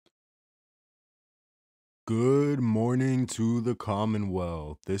Good morning to the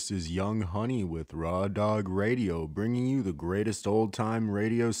Commonwealth. This is Young Honey with Raw Dog Radio, bringing you the greatest old-time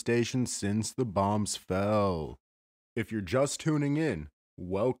radio station since the bombs fell. If you're just tuning in,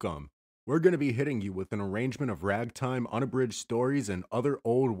 welcome. We're going to be hitting you with an arrangement of ragtime, unabridged stories, and other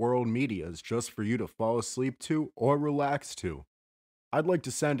old-world medias just for you to fall asleep to or relax to. I'd like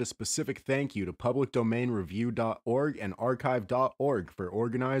to send a specific thank you to publicdomainreview.org and archive.org for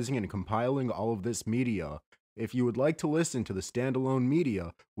organizing and compiling all of this media. If you would like to listen to the standalone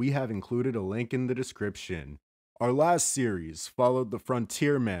media, we have included a link in the description. Our last series followed the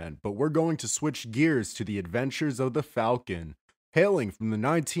Frontier Man, but we're going to switch gears to the adventures of the Falcon. Hailing from the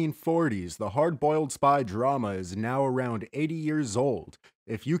 1940s, the hard-boiled spy drama is now around 80 years old.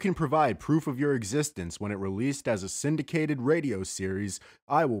 If you can provide proof of your existence when it released as a syndicated radio series,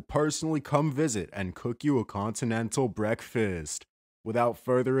 I will personally come visit and cook you a continental breakfast. Without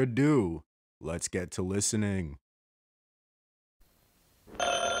further ado, let's get to listening.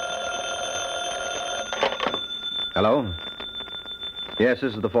 Hello? Yes,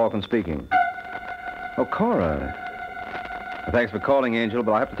 this is the Falcon speaking. Oh, Cora. Thanks for calling, Angel,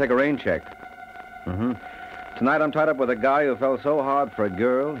 but I have to take a rain check. Tonight I'm tied up with a guy who fell so hard for a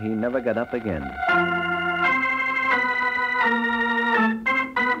girl, he never got up again.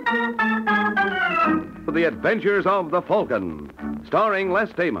 The Adventures of the Falcon, starring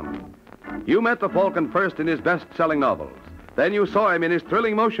Les Damon. You met the Falcon first in his best-selling novels. Then you saw him in his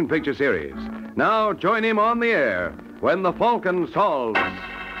thrilling motion picture series. Now join him on the air when the Falcon solves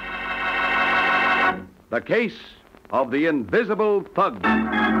the case of the Invisible Thug.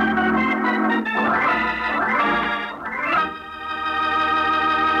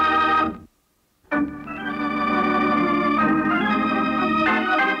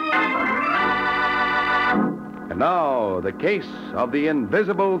 And now, the case of the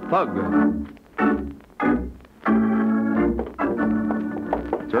Invisible Thug.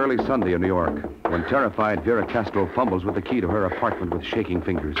 It's early Sunday in New York when terrified Vera Castro fumbles with the key to her apartment with shaking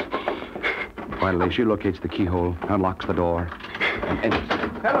fingers. Finally, she locates the keyhole, unlocks the door, and enters.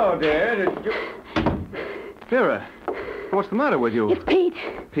 Hello, dear. Vera, what's the matter with you? It's Pete.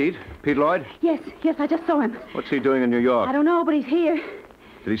 Pete? Pete Lloyd? Yes, I just saw him. What's he doing in New York? I don't know, but he's here.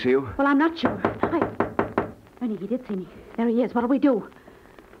 Did he see you? Well, I'm not sure. Ernie, he did see me. There he is. What'll we do?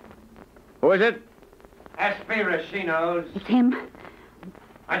 Who is it? Ask Vera, she knows. It's him.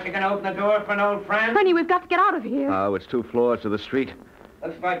 Aren't you going to open the door for an old friend? Ernie, we've got to get out of here. Oh, it's 2 floors to the street.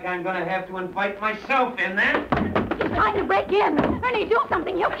 Looks like I'm going to have to invite myself in, then. He's trying to break in. Ernie, do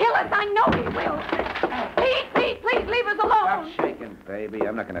something. He'll kill us. I know he will. Pete, please leave us alone. Stop shaking, baby.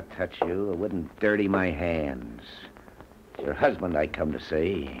 I'm not going to touch you. It wouldn't dirty my hands. It's your husband I come to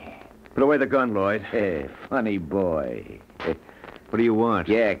see. Put away the gun, Lloyd. Hey, funny boy. What do you want?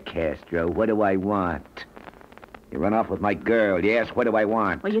 Yeah, Castro, what do I want? You run off with my girl. You ask, what do I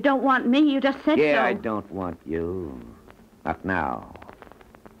want? Well, you don't want me. You just said so. Yeah, I don't want you. Not now.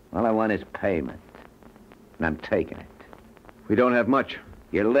 All I want is payment. And I'm taking it. We don't have much.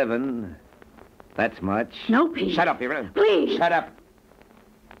 You're living. That's much. No, Pete. Shut up, Vera. Please. Shut up.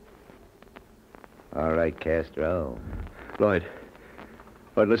 All right, Castro. Lloyd,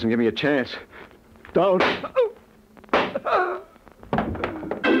 listen, give me a chance. Don't.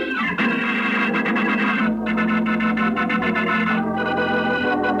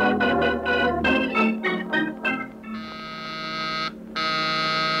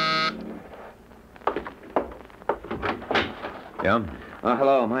 Yeah?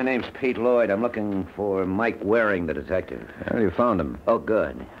 Hello, my name's Pete Lloyd. I'm looking for Mike Waring, the detective. Well, you found him. Oh,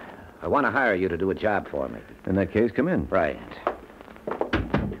 good. I want to hire you to do a job for me. In that case, come in. Right.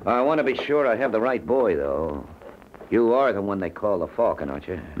 I want to be sure I have the right boy, though. You are the one they call the Falcon, aren't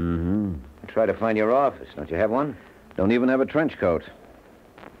you? Mm-hmm. Try to find your office. Don't you have one? Don't even have a trench coat.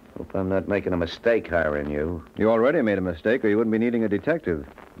 Hope I'm not making a mistake hiring you. You already made a mistake, or you wouldn't be needing a detective.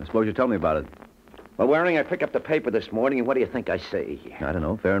 I suppose you tell me about it. Well, Waring, I picked up the paper this morning, and what do you think I see? I don't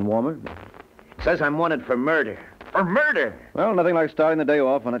know, fair and warmer? It says I'm wanted for murder. For murder! Well, nothing like starting the day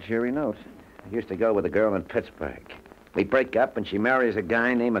off on a cheery note. I used to go with a girl in Pittsburgh. We break up, and she marries a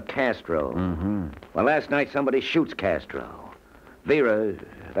guy named Castro. Mm-hmm. Well, last night somebody shoots Castro. Vera,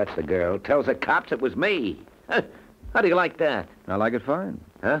 that's the girl, tells the cops it was me. How do you like that? I like it fine.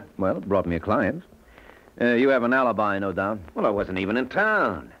 Huh? Well, it brought me a client. You have an alibi, no doubt. Well, I wasn't even in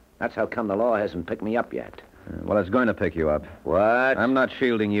town. That's how come the law hasn't picked me up yet. Well, it's going to pick you up. What? I'm not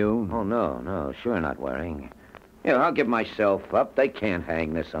shielding you. Oh, no, sure not, Waring. You know, I'll give myself up. They can't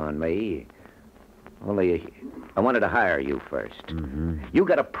hang this on me. Only, I wanted to hire you first. Mm-hmm. You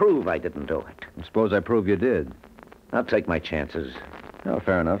got to prove I didn't do it. Suppose I prove you did. I'll take my chances. Oh,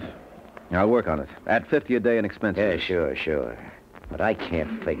 fair enough. I'll work on it. Add 50 a day in expenses. Yeah, sure. But I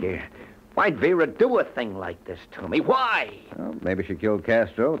can't figure. Why'd Vera do a thing like this to me? Why? Well, maybe she killed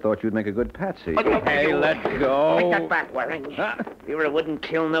Castro. Thought you'd make a good patsy. Hey, let go. Take that back, Waring. Vera wouldn't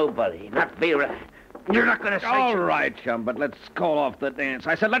kill nobody. Not Vera. You're not going to say... All right, chum, but let's call off the dance.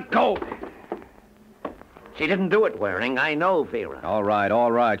 I said let go. She didn't do it, Waring. I know Vera. All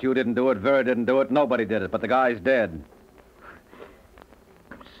right. You didn't do it. Vera didn't do it. Nobody did it, but the guy's dead.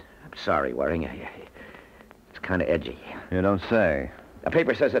 I'm sorry, Waring. It's kind of edgy. You don't say. The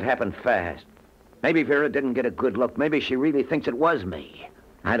paper says it happened fast. Maybe Vera didn't get a good look. Maybe she really thinks it was me.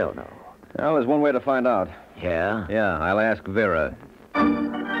 I don't know. Well, there's one way to find out. Yeah? Yeah, I'll ask Vera.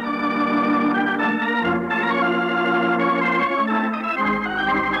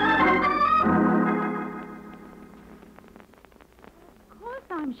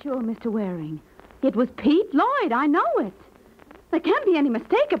 I'm sure, Mr. Waring. It was Pete Lloyd. I know it. There can't be any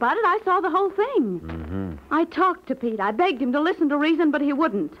mistake about it. I saw the whole thing. Mm-hmm. I talked to Pete. I begged him to listen to reason, but he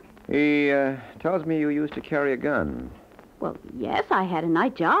wouldn't. He tells me you used to carry a gun. Well, yes, I had a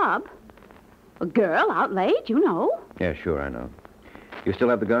night job. A girl out late, you know. Yeah, sure, I know. You still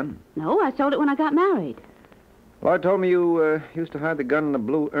have the gun? No, I sold it when I got married. Lloyd told me you used to hide the gun in the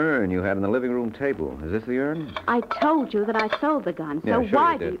blue urn you had on the living room table. Is this the urn? I told you that I sold the gun, so Yeah, sure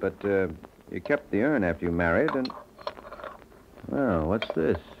why you did, but you kept the urn after you married, and... Well, what's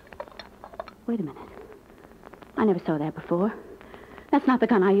this? Wait a minute. I never saw that before. That's not the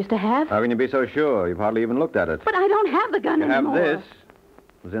gun I used to have. How can you be so sure? You've hardly even looked at it. But I don't have the gun You anymore. have this.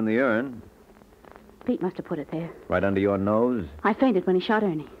 It was in the urn. Pete must have put it there. Right under your nose. I fainted when he shot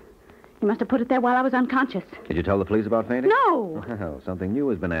Ernie. He must have put it there while I was unconscious. Did you tell the police about fainting? No. Well, something new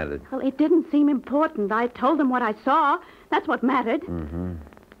has been added. Well, it didn't seem important. I told them what I saw. That's what mattered. Mm-hmm.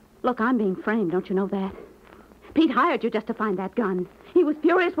 Look, I'm being framed. Don't you know that? Pete hired you just to find that gun. He was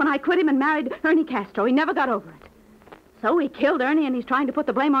furious when I quit him and married Ernie Castro. He never got over it. So he killed Ernie, and he's trying to put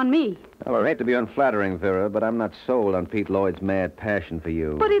the blame on me. Well, I hate to be unflattering, Vera, but I'm not sold on Pete Lloyd's mad passion for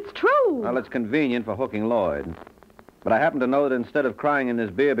you. But it's true. Well, it's convenient for hooking Lloyd. But I happen to know that instead of crying in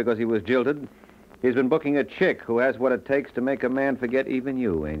his beer because he was jilted, he's been booking a chick who has what it takes to make a man forget even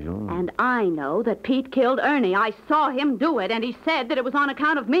you, Angel. And I know that Pete killed Ernie. I saw him do it, and he said that it was on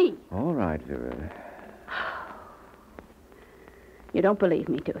account of me. All right, Vera. You don't believe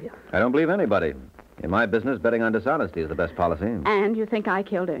me, do you? I don't believe anybody. In my business, betting on dishonesty is the best policy. And you think I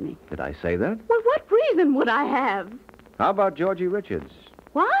killed Ernie? Did I say that? Well, what reason would I have? How about Georgie Richards?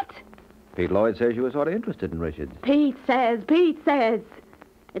 What? Pete Lloyd says you were sort of interested in Richards. Pete says.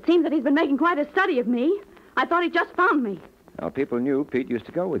 It seems that he's been making quite a study of me. I thought he just found me. Well, people knew Pete used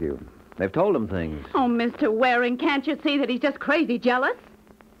to go with you. They've told him things. Oh, Mr. Waring, can't you see that he's just crazy jealous?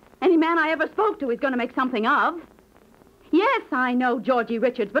 Any man I ever spoke to he's going to make something of. Yes, I know Georgie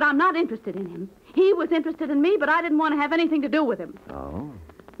Richards, but I'm not interested in him. He was interested in me, but I didn't want to have anything to do with him. Oh?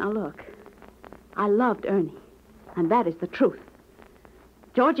 Now, look. I loved Ernie, and that is the truth.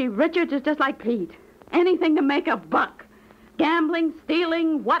 Georgie Richards is just like Pete. Anything to make a buck. Gambling,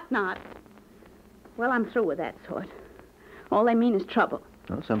 stealing, whatnot. Well, I'm through with that sort. All they mean is trouble.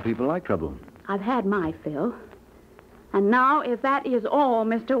 Well, some people like trouble. I've had my fill. And now, if that is all,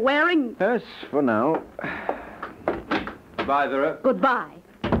 Mr. Waring... Yes, for now. Goodbye, Vera. Goodbye.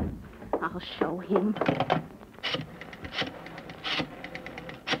 I'll show him.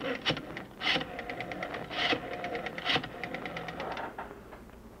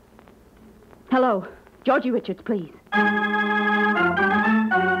 Hello. Georgie Richards, please.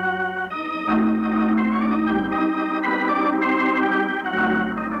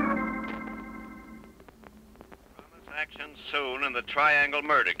 Action soon in the Triangle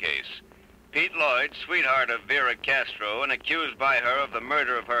murder case. Pete Lloyd, sweetheart of Vera Castro and accused by her of the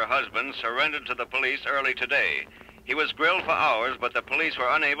murder of her husband, surrendered to the police early today. He was grilled for hours, but the police were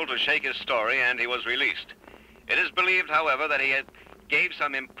unable to shake his story, and he was released. It is believed, however, that he gave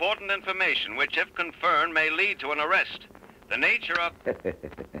some important information, which, if confirmed, may lead to an arrest. The nature of...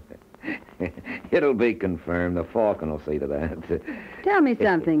 It'll be confirmed. The Falcon will see to that. Tell me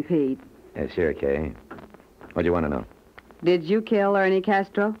something, Pete. Yeah, sure, Kay. What do you want to know? Did you kill Ernie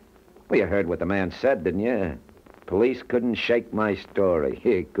Castro? Well, you heard what the man said, didn't you? Police couldn't shake my story.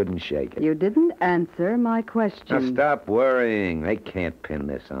 He couldn't shake it. You didn't answer my question. Now, stop worrying. They can't pin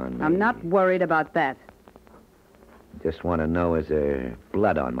this on me. I'm not worried about that. Just want to know, is there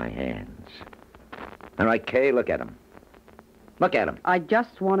blood on my hands? All right, Kay, look at him. Look at him. I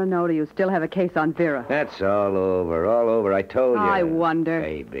just want to know, do you still have a case on Vera? That's all over. I told you. I wonder.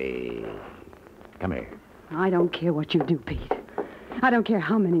 Baby. Come here. I don't care what you do, Pete. I don't care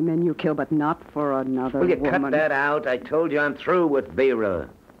how many men you kill, but not for another Will you woman. cut that out? I told you I'm through with Vera.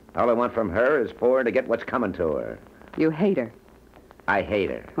 All I want from her is for her to get what's coming to her. You hate her. I hate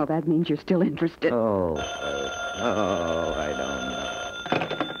her. Well, that means you're still interested. Oh, I don't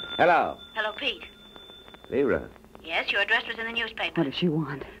know. Hello. Hello, Pete. Vera. Yes, your address was in the newspaper. What does she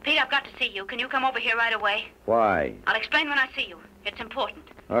want? Pete, I've got to see you. Can you come over here right away? Why? I'll explain when I see you. It's important.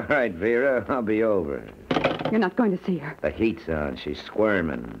 All right, Vera. I'll be over. You're not going to see her. The heat's on. She's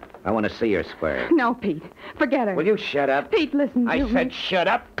squirming. I want to see her squirm. No, Pete. Forget her. Will you shut up? Pete, listen to I me. said shut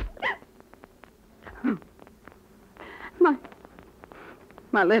up.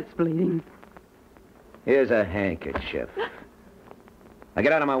 My lip's bleeding. Here's a handkerchief. Now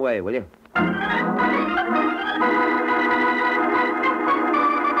get out of my way, will you?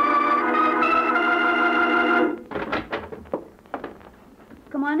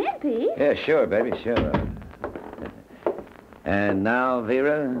 Come on in, Pete. Yeah, sure, baby, sure. And now,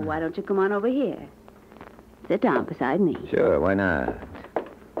 Vera? Why don't you come on over here? Sit down beside me. Sure, why not?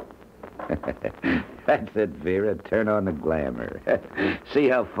 That's it, Vera. Turn on the glamour. See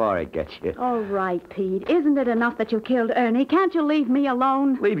how far it gets you. All right, Pete. Isn't it enough that you killed Ernie? Can't you leave me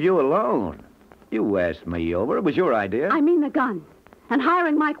alone? Leave you alone? You asked me over. It was your idea. I mean the gun. And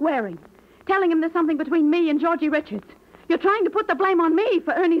hiring Mike Waring. Telling him there's something between me and Georgie Richards. You're trying to put the blame on me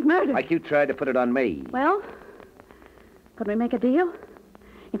for Ernie's murder. Like you tried to put it on me. Well, could we make a deal?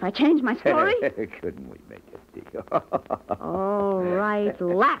 If I change my story? Couldn't we make a deal? All right,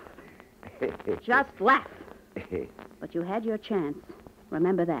 laugh. Just laugh. But you had your chance.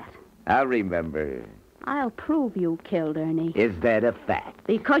 Remember that. I'll remember. I'll prove you killed Ernie. Is that a fact?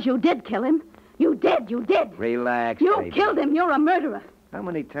 Because you did kill him. You did. Relax, You baby. killed him. You're a murderer. How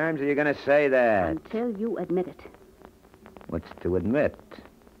many times are you going to say that? Until you admit it. What's to admit?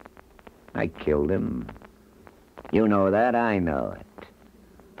 I killed him. You know that, I know it.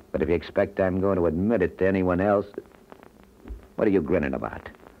 But if you expect I'm going to admit it to anyone else, what are you grinning about?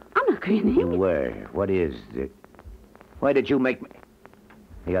 I'm not grinning. You were. What is it? Why did you make me...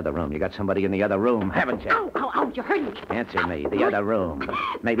 The other room. You got somebody in the other room, haven't you? Ow, you hurt me. Answer me. The other room.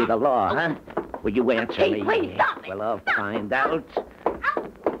 Maybe the law, huh? Will you answer me? Please, stop it. Well, I'll find out.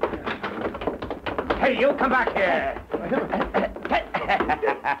 Hey, you come back here.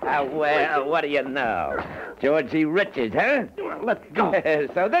 Well, what do you know? Georgie Richards, huh? Let go.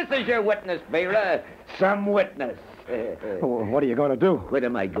 So this is your witness, Vera. Some witness. What are you going to do? What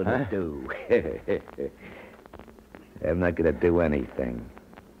am I going to do? I'm not going to do anything.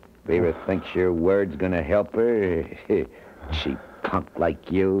 Vera thinks your word's going to help her. Cheap punk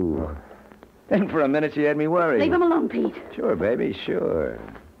like you. And for a minute, she had me worried. Leave him alone, Pete. Sure, baby, sure.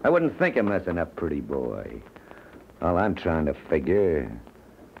 I wouldn't think of messing up pretty boy. All I'm trying to figure...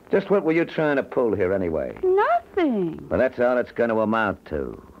 Just what were you trying to pull here anyway? Nothing. Well, that's all it's going to amount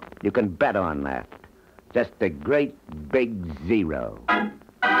to. You can bet on that. Just a great big zero.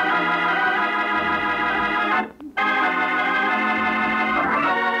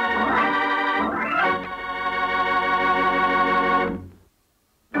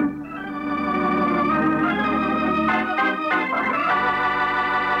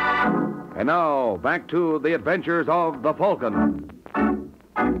 And now, back to the adventures of the Falcon.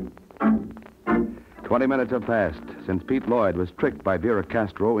 20 minutes have passed since Pete Lloyd was tricked by Vera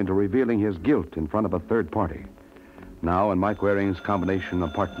Castro into revealing his guilt in front of a third party. Now in Mike Waring's combination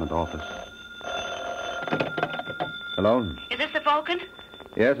apartment office. Hello? Is this the Falcon?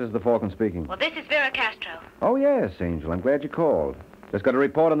 Yes, this is the Falcon speaking. Well, this is Vera Castro. Oh, yes, Angel. I'm glad you called. Just got a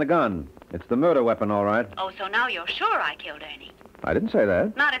report on the gun. It's the murder weapon, all right. Oh, so now you're sure I killed Ernie? I didn't say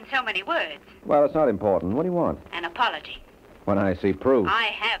that. Not in so many words. Well, it's not important. What do you want? An apology. When I see proof. I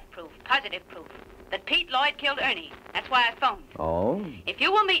have proof, positive proof, that Pete Lloyd killed Ernie. That's why I phoned. Oh? If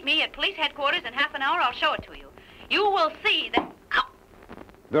you will meet me at police headquarters in half an hour, I'll show it to you. You will see that... Ow!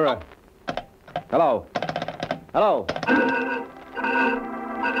 Vera. Hello. Hello.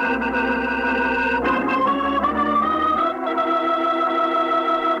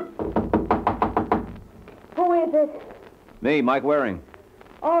 Who is it? Me, Mike Waring.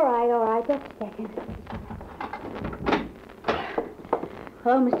 All right. Just a second.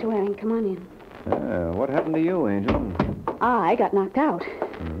 Hello, Mr. Waring. Come on in. What happened to you, Angel? I got knocked out.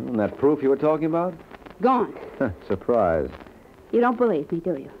 And that proof you were talking about? Gone. Surprise. You don't believe me,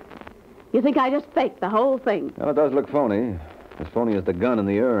 do you? You think I just faked the whole thing? Well, it does look phony. As phony as the gun in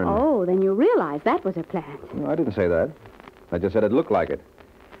the urn. Oh, then you realize that was a plant. No, I didn't say that. I just said it looked like it.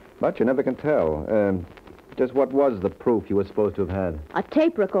 But you never can tell. Just what was the proof you were supposed to have had? A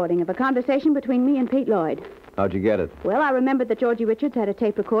tape recording of a conversation between me and Pete Lloyd. How'd you get it? Well, I remembered that Georgie Richards had a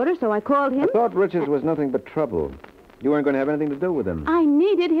tape recorder, so I called him. I thought Richards was nothing but trouble. You weren't going to have anything to do with him. I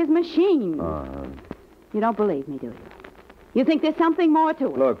needed his machine. Uh-huh. You don't believe me, do you? You think there's something more to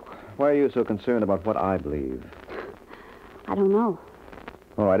it? Look, why are you so concerned about what I believe? I don't know.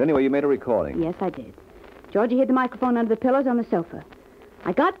 All right, anyway, you made a recording. Yes, I did. Georgie hid the microphone under the pillows on the sofa.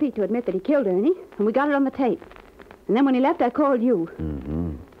 I got Pete to admit that he killed Ernie, and we got it on the tape. And then when he left, I called you.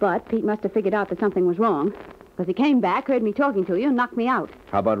 Mm-hmm. But Pete must have figured out that something was wrong, because he came back, heard me talking to you, and knocked me out.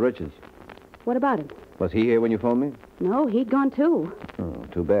 How about Richards? What about him? Was he here when you phoned me? No, he'd gone too. Oh,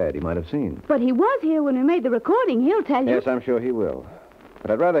 too bad. He might have seen. But he was here when we made the recording. He'll tell you. Yes, I'm sure he will.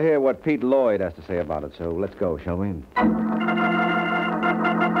 But I'd rather hear what Pete Lloyd has to say about it, so let's go, shall we?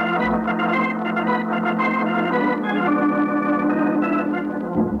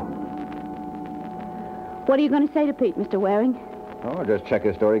 What are you going to say to Pete, Mr. Waring? Oh, just check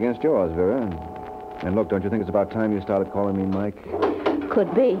his story against yours, Vera. And look, don't you think it's about time you started calling me Mike?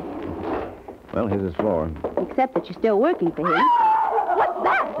 Could be. Well, here's his floor. Except that you're still working for him. What's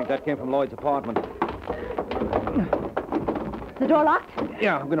that? I think that came from Lloyd's apartment. The door locked?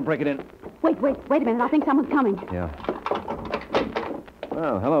 Yeah, I'm going to break it in. Wait a minute. I think someone's coming. Yeah.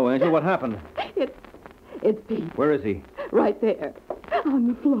 Well, hello, Angel. What happened? It's Pete. Where is he? Right there. On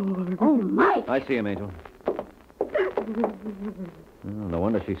the floor. Oh, Mike. I see him, Angel. Oh, no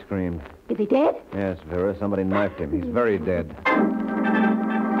wonder she screamed. Is he dead? Yes, Vera. Somebody knifed him. He's very dead.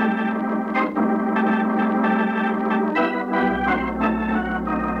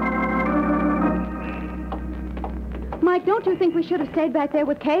 Mike, don't you think we should have stayed back there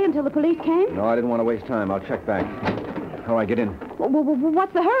with Kay until the police came? No, I didn't want to waste time. I'll check back. All right, get in.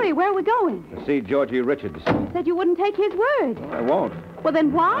 What's the hurry? Where are we going? To see Georgie Richards. You said you wouldn't take his word. No, I won't. Well,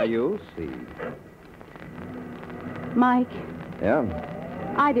 then why? Now, you'll see. Mike, Yeah?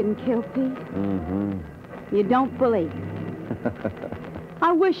 I didn't kill Pete. Mm-hmm. You don't believe me.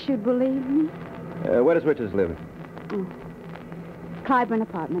 I wish you'd believe me. Where does Richards live? Clyburn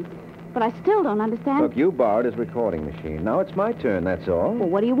apartment. But I still don't understand. Look, you borrowed his recording machine. Now it's my turn, that's all. Well,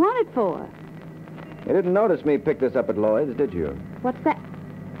 what do you want it for? You didn't notice me pick this up at Lloyd's, did you? What's that?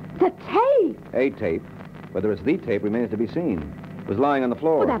 The tape! A tape. Whether it's the tape remains to be seen. It was lying on the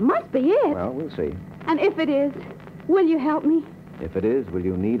floor. Well, that must be it. Well, we'll see. And if it is, will you help me? If it is, will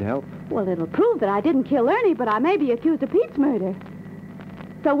you need help? Well, it'll prove that I didn't kill Ernie, but I may be accused of Pete's murder.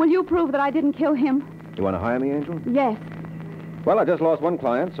 So will you prove that I didn't kill him? You want to hire me, Angel? Yes. Well, I just lost one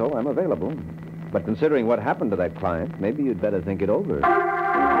client, so I'm available. But considering what happened to that client, maybe you'd better think it over.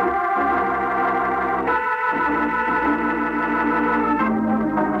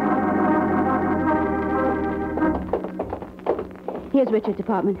 Here's Richard's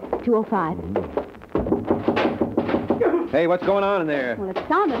apartment, 205. Hey, what's going on in there? Well, it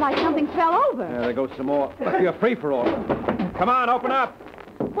sounded like something fell over. Yeah, there goes some more. Must be a free-for-all. Come on, open up.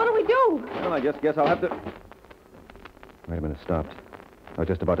 What do we do? Well, I just guess I'll have to... Wait a minute, stopped. I was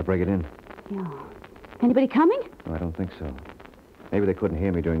just about to break it in. Yeah. Anybody coming? No, I don't think so. Maybe they couldn't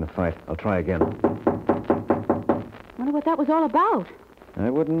hear me during the fight. I'll try again. Wonder what that was all about. I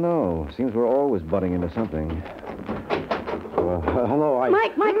wouldn't know. Seems we're always butting into something. Hello,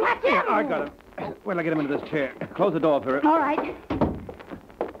 Mike, catch him! I got him. Wait till I get him into this chair. Close the door, Vera. All right.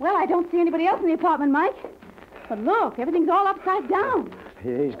 Well, I don't see anybody else in the apartment, Mike. But look, everything's all upside down.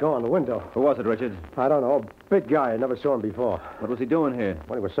 He's gone, the window. Who was it, Richard? I don't know. Big guy. I never saw him before. What was he doing here?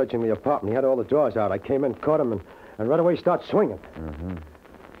 When he was searching the apartment, he had all the doors out. I came in, caught him, and right away he started swinging. Mm-hmm.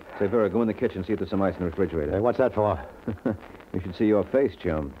 Say, Vera, go in the kitchen, see if there's some ice in the refrigerator. Hey, what's that for? You should see your face,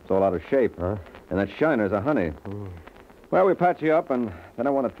 chum. It's all out of shape. Huh? And that shiner's a honey. Well, we patch you up, and then I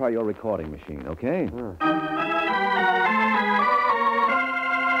want to try your recording machine, okay?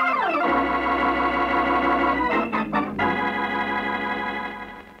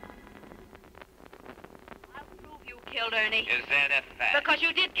 I'll prove you killed Ernie. Is that a fact? Because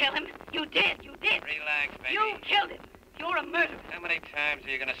you did kill him. You did. Relax, baby. You killed him. You're a murderer. How many times are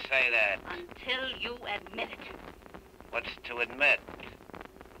you going to say that? Until you admit it. What's to admit?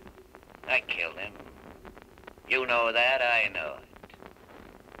 I killed him. You know that, I know it.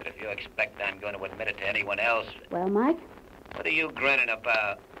 But if you expect I'm going to admit it to anyone else, Well, Mike, what are you grinning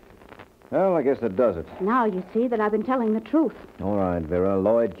about? Well, I guess that does it. now you see that I've been telling the truth. All right, Vera.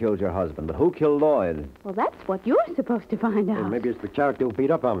 Lloyd killed your husband. But who killed Lloyd? Well, that's what you're supposed to find out. Maybe it's the character who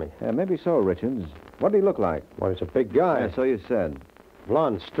beat up on me. Yeah, maybe so, Richards. What did he look like? Well, he's a big guy. Yeah, so you said.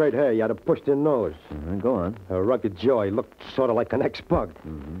 Blonde, straight hair. He had a pushed-in nose. Go on. A rugged jaw. He looked sort of like an ex-bug.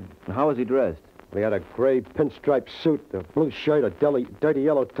 Mm-hmm. How was he dressed? He had a gray pinstripe suit, a blue shirt, a dirty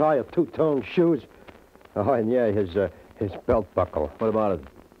yellow tie, a two-tone shoes. Oh, and yeah, his belt buckle. What about it?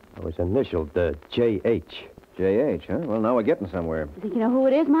 It was initialed J.H. J.H., huh? Well, now we're getting somewhere. You think you know who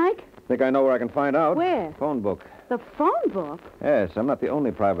it is, Mike? Think I know where I can find out? Where? Phone book. The phone book. Yes, I'm not the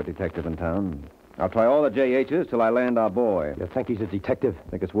only private detective in town. I'll try all the JHs till I land our boy. You think he's a detective?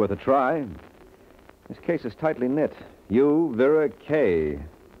 Think it's worth a try. This case is tightly knit. You, Vera, Kay.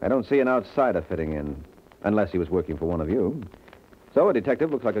 I don't see an outsider fitting in, unless he was working for one of you. So a detective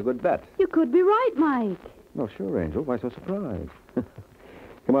looks like a good bet. You could be right, Mike. Oh, sure, Angel. Why so surprised?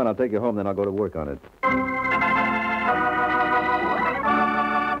 Come on, I'll take you home, then I'll go to work on it.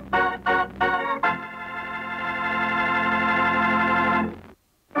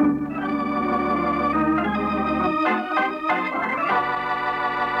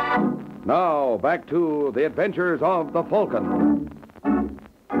 Now, back to the adventures of the Falcon.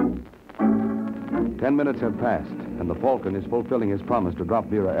 10 minutes have passed, and the Falcon is fulfilling his promise to drop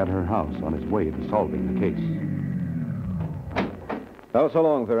Vera at her house on his way to solving the case. Oh, so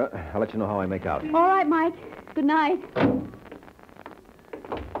long, Vera. I'll let you know how I make out. All right, Mike. Good night.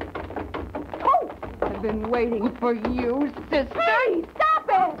 I've been waiting for you, sister. Hey, stop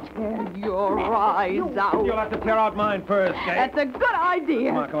it! Tear your eyes out. You'll have to tear out mine first, Kay. That's a good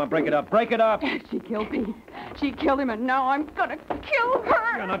idea. Come on, break it up. Break it up. She killed Pete. She killed him, and now I'm gonna kill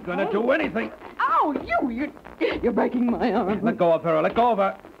her. You're not gonna do anything. Ow, you're breaking my arm. Let go of her. Let go of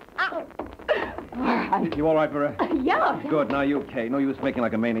her. Ow. All right. You all right, Vera? Yeah. Good. Now you, Kay. No use making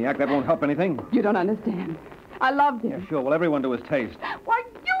like a maniac. That won't help anything. You don't understand. I loved him. Yeah, sure. Well, everyone to his taste. Why,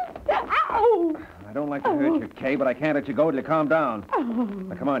 you... Ow! I don't like to hurt you, Kay, but I can't let you go till you calm down.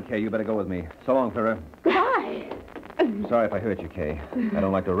 Now, come on, Kay. You better go with me. So long, Vera. Goodbye. Sorry if I hurt you, Kay. I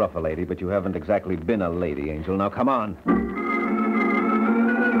don't like to rough a lady, but you haven't exactly been a lady, Angel. Now, come on.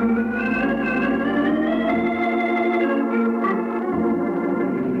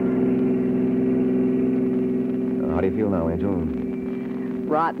 How do you feel now, Angel?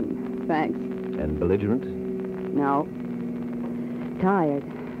 Rotten, thanks. And belligerent? No. Tired.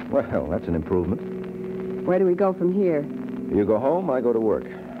 Well, that's an improvement. Where do we go from here? You go home, I go to work.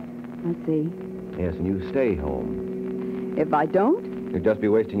 I see. Yes, and you stay home. If I don't? You'd just be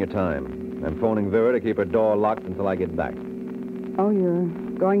wasting your time. I'm phoning Vera to keep her door locked until I get back. Oh, you're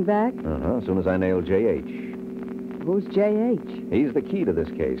going back? Uh-huh, as soon as I nail J.H. Who's J.H.? He's the key to this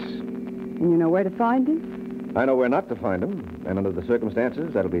case. And you know where to find him? I know where not to find him, and under the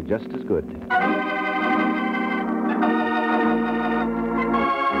circumstances, that'll be just as good.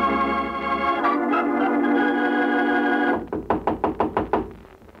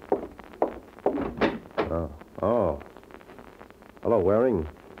 Oh. Hello, Waring.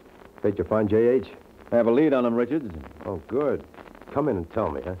 Did you find J.H.? I have a lead on him, Richards. Oh, good. Come in and tell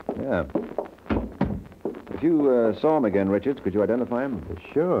me, huh? Yeah. If you saw him again, Richards, could you identify him?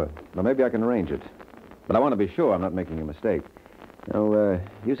 Sure. Well, maybe I can arrange it. But I want to be sure I'm not making a mistake. Now,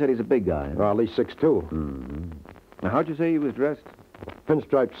 you said he's a big guy. Well, at least 6'2". Mm-hmm. Now, how'd you say he was dressed?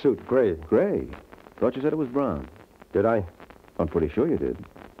 Pinstripe suit, gray. Gray? Thought you said it was brown. Did I? I'm pretty sure you did.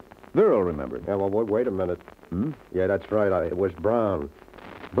 Viral remembered. Yeah, well, wait a minute. Hmm? Yeah, that's right. It was brown.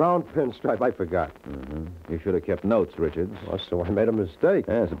 Brown pinstripe. I forgot. Mm-hmm. You should have kept notes, Richards. Well, so I made a mistake.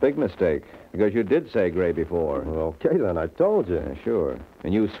 Yeah, it's a big mistake. Because you did say gray before. Well, okay, then. I told you. Yeah, sure.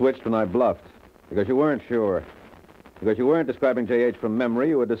 And you switched when I bluffed. Because you weren't sure. Because you weren't describing J.H. from memory.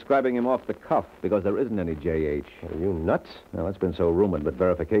 You were describing him off the cuff. Because there isn't any J.H. Are you nuts? Well, that's been so rumored, but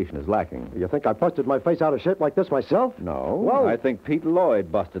verification is lacking. You think I busted my face out of shape like this myself? No. Whoa. I think Pete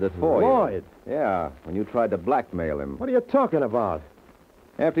Lloyd busted it for you. Lloyd? Yeah, when you tried to blackmail him. What are you talking about?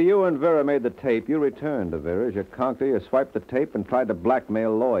 After you and Vera made the tape, you returned to Vera's. You conked her, you swiped the tape, and tried to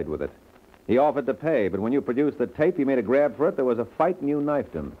blackmail Lloyd with it. He offered to pay, but when you produced the tape, he made a grab for it. There was a fight, and you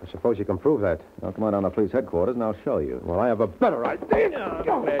knifed him. I suppose you can prove that. Now, come on down to police headquarters, and I'll show you. Well, I have a better idea.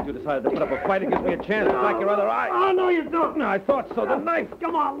 I'm glad you decided to put up a fight. It gives me a chance to black your other eye. Oh, no, you don't. No, I thought so. The knife.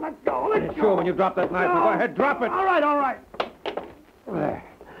 Come on, let go. Let go. Sure, when you drop that knife, go ahead, drop it. All right.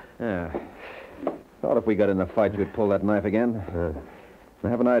 Yeah. Thought if we got in a fight, you'd pull that knife again. I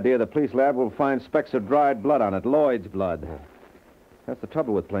have an idea the police lab will find specks of dried blood on it, Lloyd's blood. That's the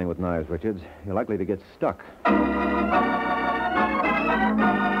trouble with playing with knives, Richards. You're likely to get stuck.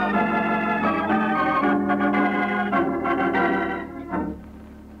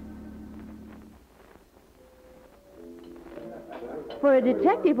 For a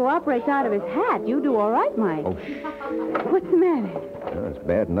detective who operates out of his hat, you do all right, Mike. Oh, What's the matter? Well, it's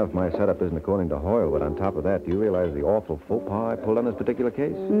bad enough my setup isn't according to Hoyle, but on top of that, do you realize the awful faux pas I pulled on this particular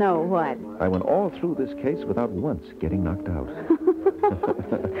case? No, what? I went all through this case without once getting knocked out.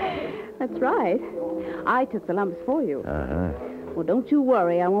 That's right. I took the lumps for you. Uh-huh. Well, don't you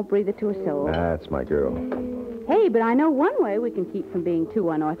worry. I won't breathe it to a soul. That's my girl. Hey, but I know one way we can keep from being too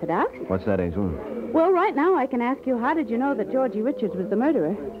unorthodox. What's that, Angel? Well, right now I can ask you, how did you know that Georgie Richards was the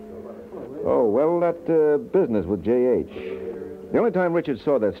murderer? Oh, well, that business with J.H. The only time Richard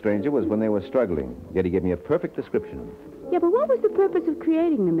saw that stranger was when they were struggling, yet he gave me a perfect description. Yeah, but what was the purpose of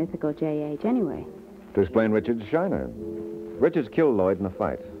creating the mythical J.H. anyway? To explain Richard's shiner. Richards killed Lloyd in a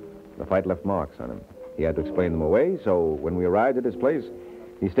fight. The fight left marks on him. He had to explain them away, so when we arrived at his place,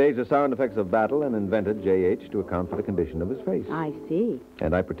 he staged the sound effects of battle and invented J.H. to account for the condition of his face. I see.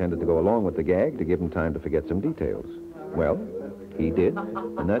 And I pretended to go along with the gag to give him time to forget some details. Well, he did,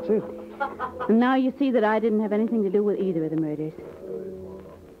 and that's it. And now you see that I didn't have anything to do with either of the murders.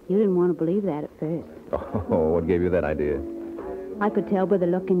 You didn't want to believe that at first. Oh, what gave you that idea? I could tell by the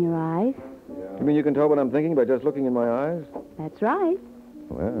look in your eyes. You mean you can tell what I'm thinking by just looking in my eyes? That's right.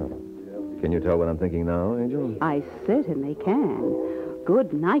 Well, can you tell what I'm thinking now, Angel? I certainly can.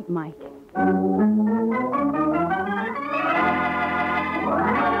 Good night, Mike.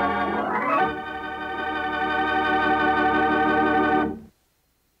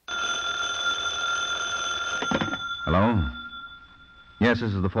 Hello? Yes,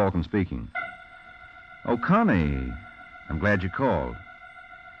 this is the Falcon speaking. Oh, Connie. I'm glad you called.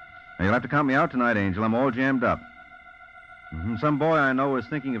 Now, you'll have to count me out tonight, Angel. I'm all jammed up. Some boy I know is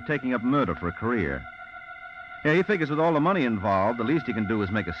thinking of taking up murder for a career. Yeah, he figures with all the money involved, the least he can do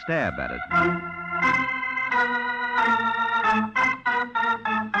is make a stab at it.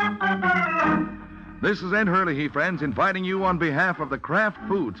 This is Ed Hurley, friends, inviting you on behalf of the Kraft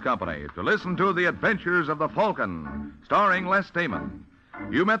Foods Company to listen to The Adventures of the Falcon, starring Les Damon.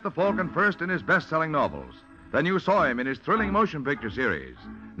 You met the Falcon first in his best-selling novels. Then you saw him in his thrilling motion picture series.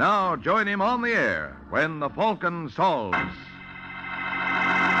 Now join him on the air when the Falcon solves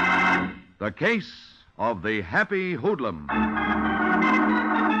the case of the Happy Hoodlum.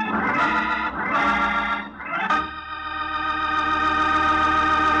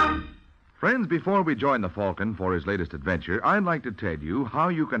 Friends, before we join the Falcon for his latest adventure, I'd like to tell you how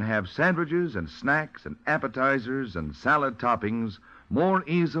you can have sandwiches and snacks and appetizers and salad toppings more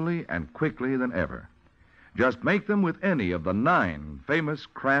easily and quickly than ever. Just make them with any of the 9 famous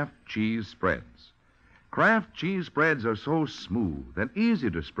Kraft cheese spreads. Kraft cheese spreads are so smooth and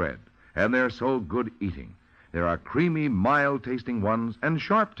easy to spread, and they're so good eating. There are creamy, mild-tasting ones and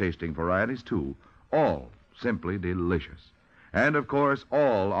sharp-tasting varieties, too, all simply delicious. And, of course,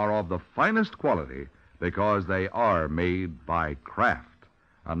 all are of the finest quality because they are made by Kraft,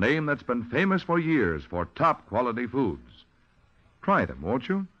 a name that's been famous for years for top-quality foods. Try them, won't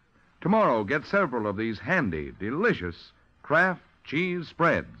you? Tomorrow, get several of these handy, delicious Kraft cheese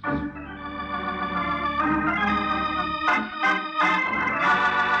spreads.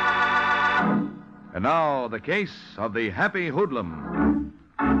 And now, the case of the Happy Hoodlum.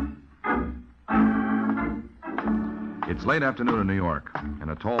 It's late afternoon in New York, and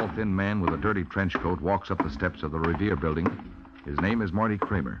a tall, thin man with a dirty trench coat walks up the steps of the Revere building. His name is Marty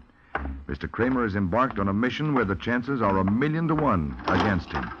Kramer. Mr. Kramer is embarked on a mission where the chances are 1,000,000 to 1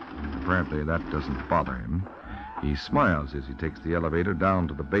 against him. Apparently, that doesn't bother him. He smiles as he takes the elevator down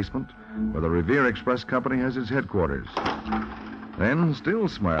to the basement where the Revere Express Company has its headquarters. Then, still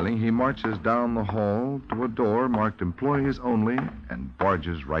smiling, he marches down the hall to a door marked Employees Only and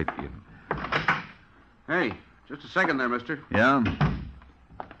barges right in. Hey, just a second there, mister. Yeah?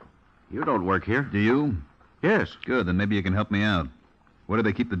 You don't work here. Do you? Yes. Good, then maybe you can help me out. Where do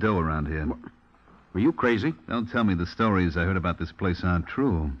they keep the dough around here? Were you crazy? Don't tell me the stories I heard about this place aren't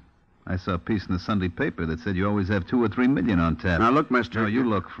true. I saw a piece in the Sunday paper that said you always have 2 or 3 million on tap. Now, look, mister. No, you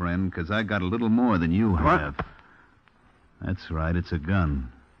look, friend, because I got a little more than you have. What? That's right, it's a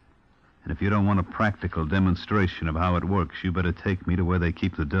gun. And if you don't want a practical demonstration of how it works, you better take me to where they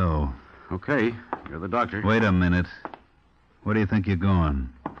keep the dough. Okay, you're the doctor. Wait a minute. Where do you think you're going?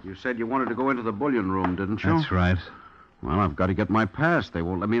 You said you wanted to go into the bullion room, didn't you? That's right. Well, I've got to get my pass. They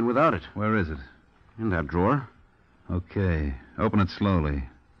won't let me in without it. Where is it? In that drawer. Okay. Open it slowly.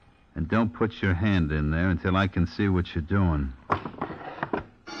 And don't put your hand in there until I can see what you're doing.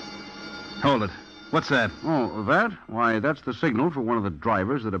 Hold it. What's that? Oh, that? Why, that's the signal for one of the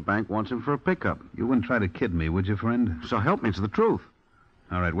drivers that a bank wants him for a pickup. You wouldn't try to kid me, would you, friend? So help me, it's the truth.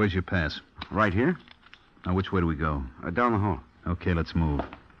 All right, where's your pass? Right here. Now, which way do we go? Down the hall. Okay, let's move.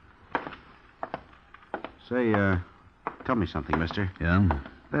 Say, tell me something, mister. Yeah?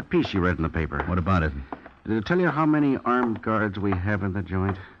 That piece you read in the paper. What about it? Did it tell you how many armed guards we have in the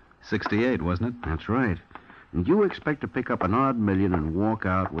joint? 68, wasn't it? That's right. And you expect to pick up an odd million and walk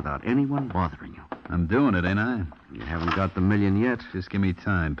out without anyone bothering you. I'm doing it, ain't I? You haven't got the million yet. Just give me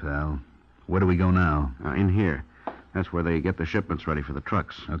time, pal. Where do we go now? In here. That's where they get the shipments ready for the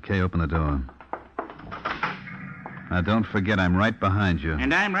trucks. Okay, open the door. Now, don't forget, I'm right behind you.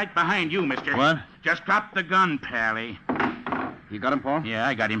 And I'm right behind you, mister. What? Just drop the gun, Pally. You got him, Paul? Yeah,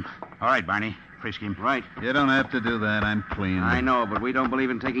 I got him. All right, Barney. frisk him. Right. You don't have to do that. I'm clean. I know, but we don't believe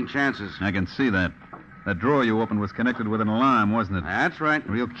in taking chances. I can see that. That drawer you opened was connected with an alarm, wasn't it? That's right.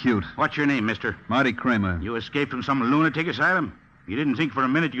 Real cute. What's your name, mister? Marty Kramer. You escaped from some lunatic asylum? You didn't think for a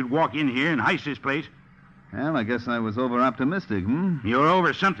minute you'd walk in here and heist this place? Well, I guess I was over-optimistic, You're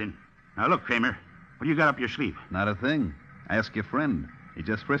over something. Now, look, Kramer, what do you got up your sleeve? Not a thing. Ask your friend. He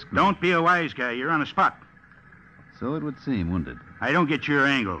just frisked me. Don't be a wise guy. You're on the spot. So it would seem, wouldn't it? I don't get your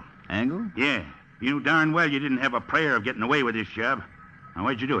angle. Angle? Yeah. You knew darn well you didn't have a prayer of getting away with this job. Now,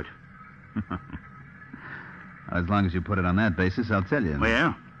 why'd you do it? As long as you put it on that basis, I'll tell you.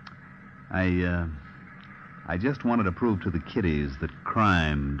 Well? I just wanted to prove to the kiddies that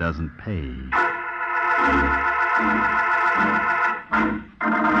crime doesn't pay.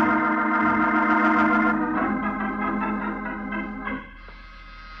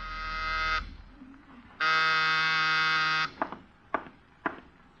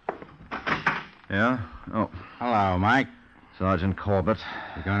 Yeah? Oh. Hello, Mike. Sergeant Corbett.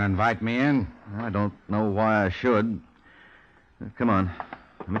 You going to invite me in? I don't know why I should. Come on.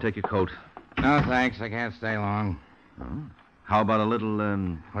 Let me take your coat. No, thanks. I can't stay long. Oh. How about a little,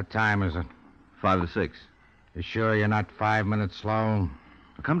 What time is it? 5 to 6? You sure you're not 5 minutes slow?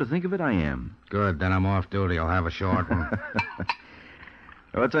 Come to think of it, I am. Good. Then I'm off duty. I'll have a short one.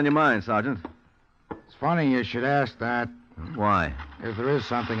 What's on your mind, Sergeant? It's funny you should ask that. Why? If there is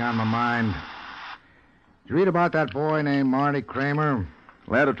something on my mind. Did you read about that boy named Marty Kramer?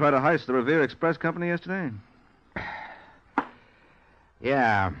 Lad who tried to heist the Revere Express Company yesterday?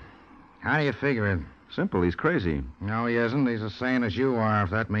 Yeah. How do you figure it? Simple. He's crazy. No, he isn't. He's as sane as you are, if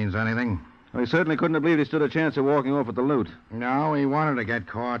that means anything. Well, he certainly couldn't have believed he stood a chance of walking off with the loot. No, he wanted to get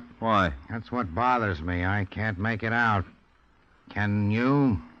caught. Why? That's what bothers me. I can't make it out. Can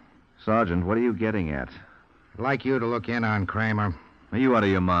you? Sergeant, what are you getting at? I'd like you to look in on Kramer. Are you out of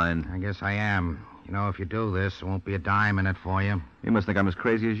your mind? I guess I am. You know, if you do this, there won't be a dime in it for you. You must think I'm as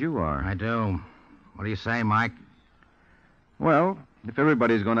crazy as you are. I do. What do you say, Mike? Well, if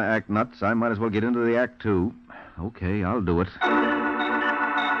everybody's going to act nuts, I might as well get into the act, too. Okay, I'll do it.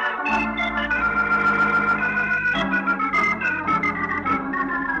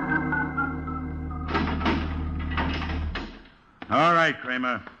 All right,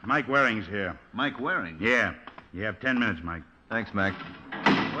 Kramer. Mike Waring's here. Mike Waring? Yeah. You have 10 minutes, Mike. Thanks, Mac.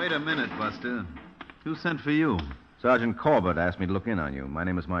 Wait a minute, Buster. Who sent for you? Sergeant Corbett asked me to look in on you. My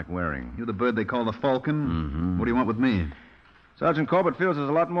name is Mike Waring. You the bird they call the Falcon? Mm-hmm. What do you want with me? Sergeant Corbett feels there's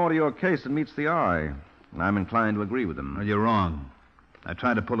a lot more to your case than meets the eye. And I'm inclined to agree with him. Well, you're wrong. I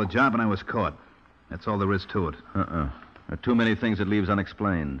tried to pull a job and I was caught. That's all there is to it. There are too many things it leaves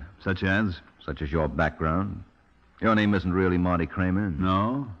unexplained. Such as? Such as your background. Your name isn't really Marty Kramer.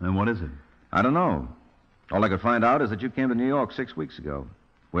 No? Then what is it? I don't know. All I could find out is that you came to New York 6 weeks ago.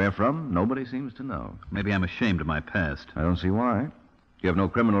 Where from? Nobody seems to know. Maybe I'm ashamed of my past. I don't see why. You have no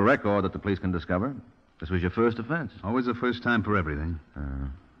criminal record that the police can discover. This was your first offense. Always the first time for everything.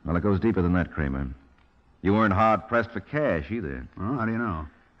 Well, it goes deeper than that, Kramer. You weren't hard-pressed for cash, either. Oh, how do you know?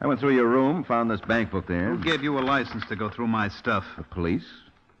 I went through your room, found this bank book there. Who gave you a license to go through my stuff? The police.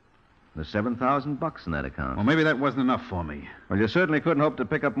 There's $7,000 in that account. Well, maybe that wasn't enough for me. Well, you certainly couldn't hope to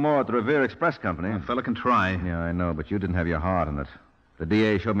pick up more at the Revere Express Company. A fella can try. Yeah, I know, but you didn't have your heart in it. The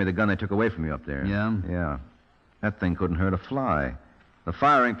DA showed me the gun they took away from you up there. Yeah? Yeah. That thing couldn't hurt a fly. The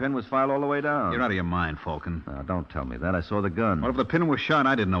firing pin was filed all the way down. You're out of your mind, Falcon. Now, don't tell me that. I saw the gun. Well, if the pin was shot,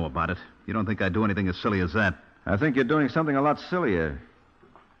 I didn't know about it. You don't think I'd do anything as silly as that? I think you're doing something a lot sillier.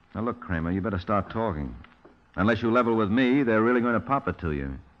 Now, look, Kramer, you better start talking. Unless you level with me, they're really going to pop it to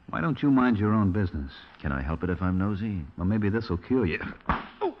you. Why don't you mind your own business? Can I help it if I'm nosy? Well, maybe this'll cure you.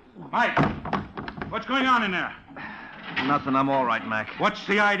 Oh, Mike! What's going on in there? Nothing. I'm all right, Mac. What's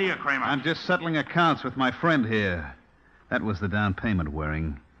the idea, Kramer? I'm just settling accounts with my friend here. That was the down payment,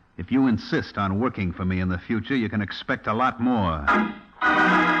 Waring. If you insist on working for me in the future, you can expect a lot more.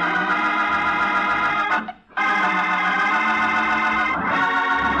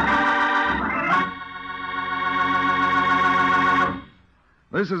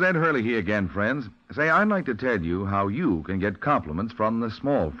 This is Ed Hurley here again, friends. Say, I'd like to tell you how you can get compliments from the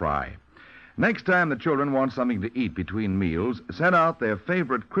small fry. Next time the children want something to eat between meals, set out their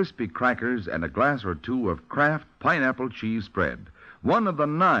favorite crispy crackers and a glass or two of Kraft pineapple cheese spread, one of the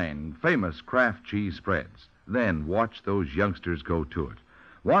 9 famous Kraft cheese spreads. Then watch those youngsters go to it.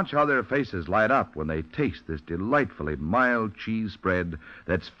 Watch how their faces light up when they taste this delightfully mild cheese spread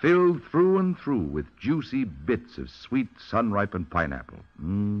that's filled through and through with juicy bits of sweet sun-ripened pineapple.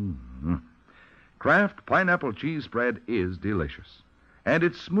 Mm-hmm. Kraft pineapple cheese spread is delicious. And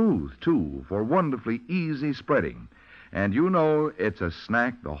it's smooth, too, for wonderfully easy spreading. And you know it's a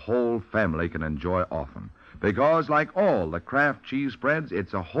snack the whole family can enjoy often. Because, like all the Kraft cheese spreads,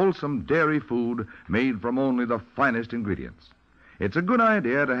 it's a wholesome dairy food made from only the finest ingredients. It's a good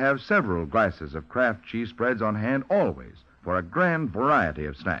idea to have several glasses of Kraft cheese spreads on hand always for a grand variety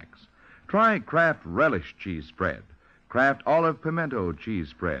of snacks. Try Kraft Relish cheese spread, Kraft Olive Pimento cheese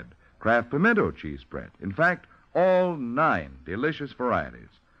spread, Kraft Pimento cheese spread. In fact, all 9 delicious varieties.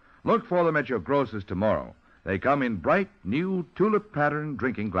 Look for them at your grocer's tomorrow. They come in bright, new tulip-patterned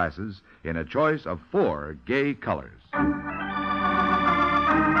drinking glasses in a choice of 4 gay colors.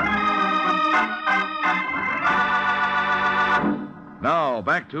 Now,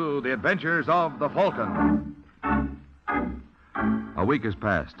 back to the adventures of the Falcon. A week has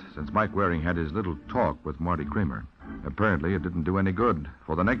passed since Mike Waring had his little talk with Marty Kramer. Apparently, it didn't do any good,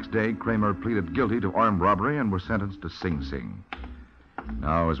 for the next day, Kramer pleaded guilty to armed robbery and was sentenced to Sing Sing.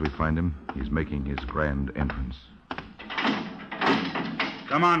 Now, as we find him, he's making his grand entrance.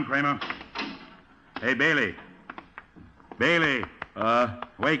 Come on, Kramer. Hey, Bailey. Bailey.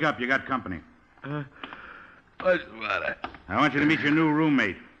 Wake up. You got company. What's the matter? I want you to meet your new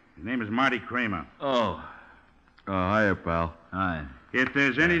roommate. His name is Marty Kramer. Hiya, pal. Hi. If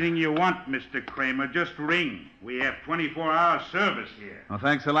there's anything you want, Mr. Kramer, just ring. We have 24-hour service here. Well,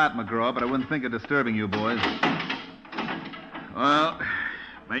 thanks a lot, McGraw, but I wouldn't think of disturbing you boys. Well,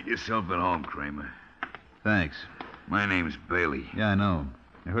 make yourself at home, Kramer. Thanks. My name's Bailey. Yeah, I know.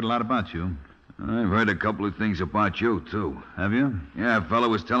 I heard a lot about you. I've heard a couple of things about you, too. Have you? Yeah, a fellow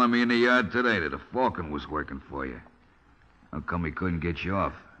was telling me in the yard today that a Falcon was working for you. How come he couldn't get you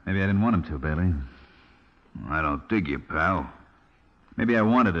off? Maybe I didn't want him to, Bailey. I don't dig you, pal. Maybe I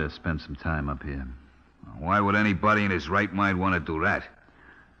wanted to spend some time up here. Why would anybody in his right mind want to do that?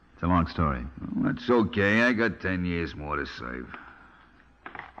 It's a long story. Well, that's okay. I got 10 years more to save.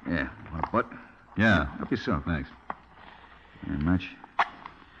 Yeah, want a butt? Yeah, help yourself, thanks. Not much.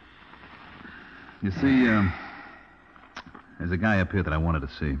 You see, there's a guy up here that I wanted to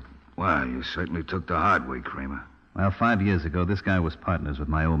see. Well, you certainly took the hard way, Kramer. Well, 5 years ago, this guy was partners with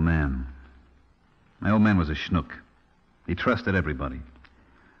my old man. My old man was a schnook. He trusted everybody.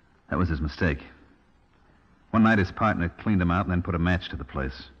 That was his mistake. One night, his partner cleaned him out and then put a match to the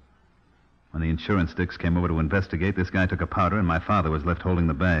place. When the insurance dicks came over to investigate, this guy took a powder and my father was left holding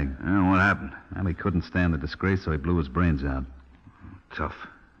the bag. What happened? Well, he couldn't stand the disgrace, so he blew his brains out. Tough.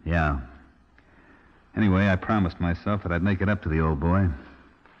 Yeah. Anyway, I promised myself that I'd make it up to the old boy.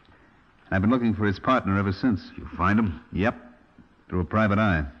 I've been looking for his partner ever since. You find him? Yep. Through a private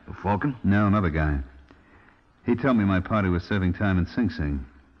eye. The Falcon? No, another guy. He told me my party was serving time in Sing Sing.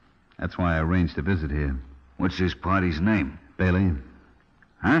 That's why I arranged to visit here. What's his party's name? Bailey.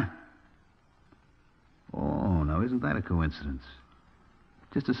 Huh? Oh, now isn't that a coincidence?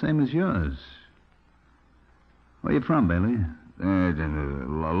 Just the same as yours. Where you from, Bailey?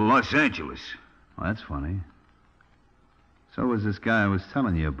 Los Angeles. Oh, that's funny. So was this guy I was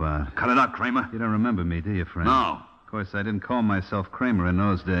telling you about. Cut it out, Kramer. You don't remember me, do you, friend? No. Of course, I didn't call myself Kramer in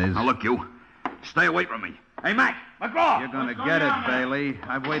those days. Now, look, you. Stay away from me. Hey, Mac! McGraw! You're going to get it, Bailey.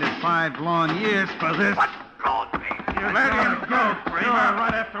 I've waited 5 long years for this. What's wrong, Bailey? Let him go, Kramer.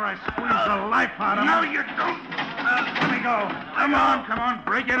 Right after I squeeze the life out of him. No, you don't. Let me go. Come on.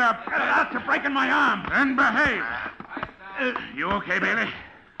 Break it up. After breaking my arm. Then behave. You okay, Bailey?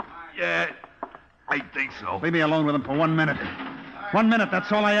 Yeah, I think so. Leave me alone with him for 1 minute. 1 minute,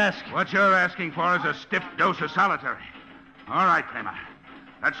 that's all I ask. What you're asking for is a stiff dose of solitary. All right, Kramer.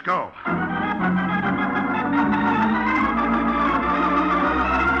 Let's go.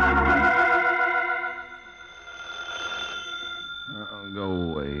 Go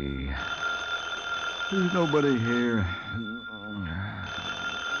away. There's nobody here.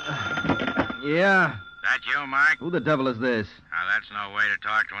 Yeah? That you, Mike? Who the devil is this? Now, that's no way to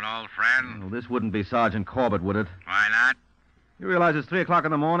talk to an old friend. Well, this wouldn't be Sergeant Corbett, would it? Why not? You realize it's 3 o'clock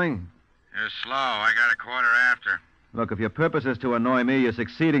in the morning? You're slow. I got a quarter after. Look, if your purpose is to annoy me, you're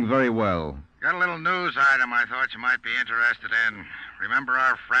succeeding very well. Got a little news item I thought you might be interested in. Remember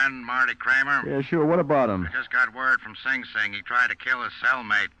our friend, Marty Kramer? Yeah, sure. What about him? I just got word from Sing Sing. He tried to kill his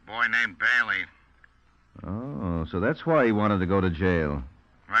cellmate, a boy named Bailey. Oh, so that's why he wanted to go to jail.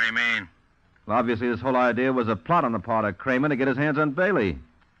 What do you mean? Well, obviously, this whole idea was a plot on the part of Kramer to get his hands on Bailey.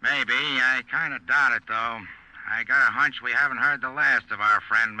 Maybe. I kind of doubt it, though. I got a hunch we haven't heard the last of our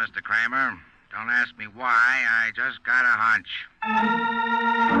friend, Mr. Kramer. Don't ask me why. I just got a hunch.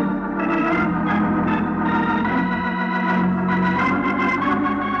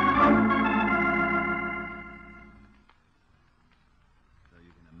 So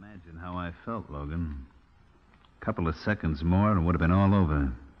you can imagine how I felt, Logan. A couple of seconds more and it would have been all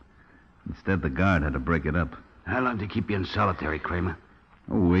over. Instead, the guard had to break it up. How long did they keep you in solitary, Kramer?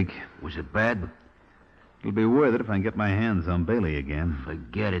 A week. Was it bad? It'll be worth it if I can get my hands on Bailey again.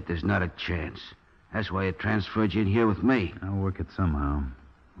 Forget it. There's not a chance. That's why I transferred you in here with me. I'll work it somehow.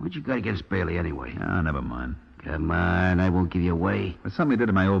 What you got against Bailey, anyway? Ah, never mind. Come on, I won't give you away. There's something he did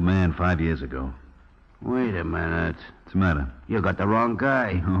to my old man 5 years ago. Wait a minute. What's the matter? You got the wrong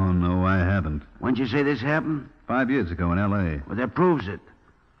guy. Oh, no, I haven't. When'd you say this happened? 5 years ago in L.A. Well, that proves it.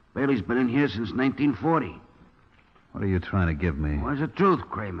 Bailey's been in here since 1940. What are you trying to give me? What's the truth,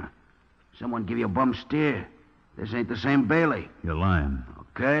 Kramer? Someone give you a bum steer. This ain't the same Bailey. You're lying.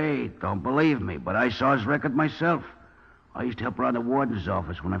 Okay, don't believe me, but I saw his record myself. I used to help around the warden's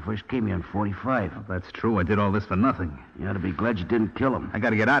office when I first came here in 45. Well, that's true. I did all this for nothing. You ought to be glad you didn't kill him. I got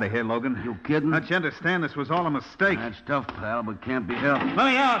to get out of here, Logan. You kidding? Don't you understand? This was all a mistake. That's tough, pal, but can't be helped. Let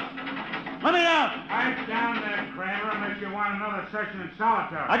me out! Let me out! Pipe down there, Kramer, unless you want another session in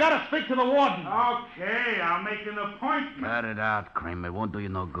solitary. I gotta speak to the warden. Okay, I'll make an appointment. Cut it out, Kramer. It won't do you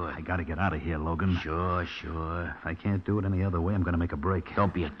no good. I got to get out of here, Logan. Sure. If I can't do it any other way, I'm going to make a break.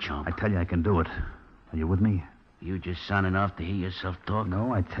 Don't be a chump. I tell you I can do it. Are you with me? You just sounding off to hear yourself talk?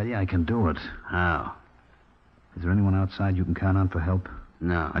 No, I tell you I can do it. How? Is there anyone outside you can count on for help?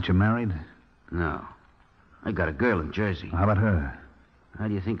 No. Aren't you married? No. I got a girl in Jersey. How about her? How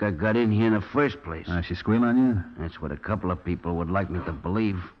do you think I got in here in the first place? She squeal on you? That's what a couple of people would like me to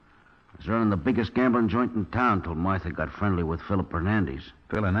believe. I was running the biggest gambling joint in town till Martha got friendly with Philip Hernandez.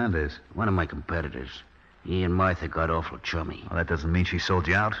 Phil Hernandez? One of my competitors. He and Martha got awful chummy. Well, that doesn't mean she sold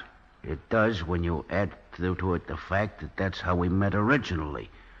you out. It does when you add to it the fact that that's how we met originally.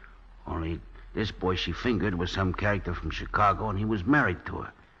 Only this boy she fingered was some character from Chicago, and he was married to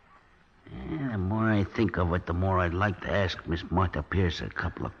her. The more I think of it, the more I'd like to ask Miss Martha Pierce a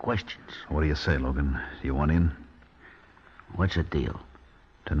couple of questions. What do you say, Logan? Do you want in? What's the deal?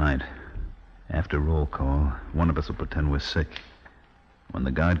 Tonight, after roll call, one of us will pretend we're sick. When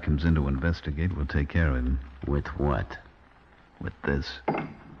the guard comes in to investigate, we'll take care of him. With what? With this.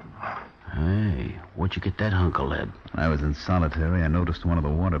 Hey, where'd you get that hunk of lead? When I was in solitary, I noticed one of the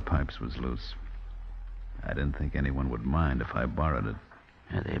water pipes was loose. I didn't think anyone would mind if I borrowed it.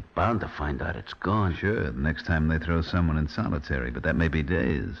 Yeah, they're bound to find out it's gone. Sure, the next time they throw someone in solitary, but that may be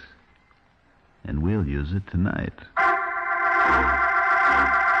days. And we'll use it tonight.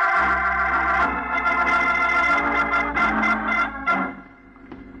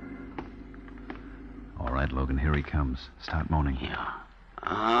 All right, Logan, here he comes. Start moaning. Yeah.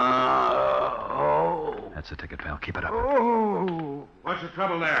 That's the ticket, pal. Keep it up. Oh! What's the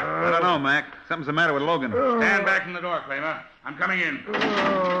trouble there? I don't know, Mac. Something's the matter with Logan. Stand back from the door, Kramer. I'm coming in.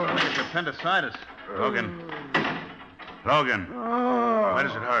 I think it's appendicitis. Logan. Where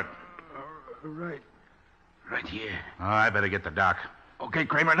does it hurt? Right here. Oh, I better get the doc. Okay,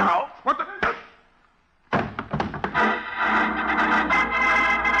 Kramer, now. What the...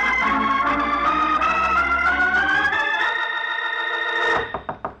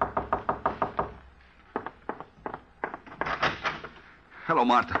 Hello,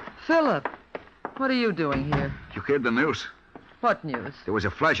 Martha. Philip, what are you doing here? You heard the news? What news? There was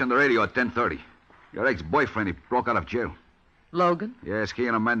a flash on the radio at 10:30. Your ex-boyfriend, he broke out of jail. Logan? Yes, he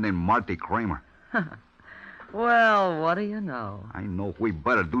and a man named Marty Kramer. Well, what do you know? I know we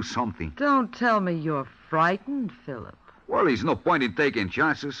better do something. Don't tell me you're frightened, Philip. Well, there's no point in taking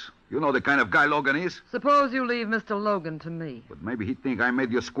chances. You know the kind of guy Logan is. Suppose you leave Mr. Logan to me. But maybe he think I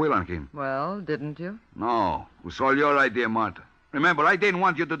made you squeal on him. Well, didn't you? No, it was all your idea, Martha. Remember, I didn't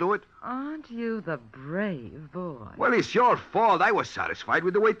want you to do it. Aren't you the brave boy? Well, it's your fault. I was satisfied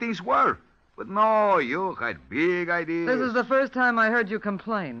with the way things were. But no, you had big ideas. This is the first time I heard you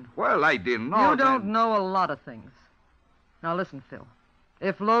complain. Well, I didn't know. You don't know a lot of things. Now listen, Phil.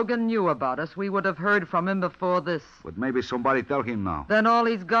 If Logan knew about us, we would have heard from him before this. But maybe somebody tell him now. Then all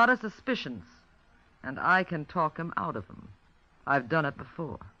he's got is suspicions. And I can talk him out of them. I've done it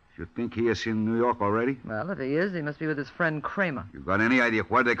before. You think he is in New York already? Well, if he is, he must be with his friend Kramer. You got any idea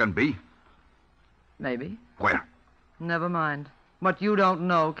where they can be? Maybe. Where? Never mind. What you don't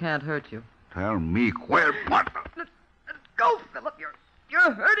know can't hurt you. Tell me where, Martha. Let go, Philip.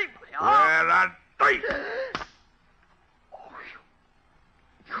 You're hurting me. Where are they?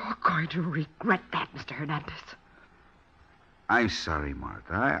 You're going to regret that, Mr. Hernandez. I'm sorry,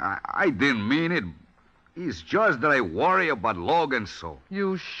 Martha. I didn't mean it. It's just that I worry about Logan so.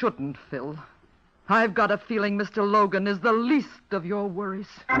 You shouldn't, Phil. I've got a feeling Mr. Logan is the least of your worries.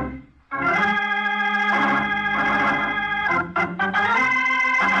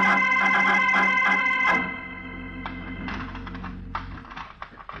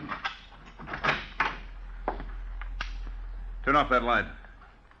 Turn off that light.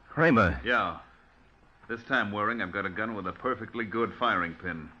 Kramer. Yeah. This time, Waring, I've got a gun with a perfectly good firing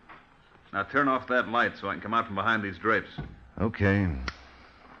pin. Now turn off that light so I can come out from behind these drapes. Okay.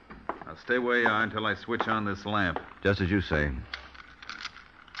 Now stay where you are until I switch on this lamp. Just as you say.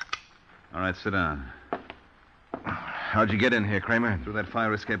 All right, sit down. How'd you get in here, Kramer? Through that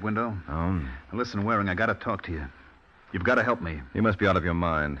fire escape window. Oh? Now listen, Waring, I got to talk to you. You've got to help me. You must be out of your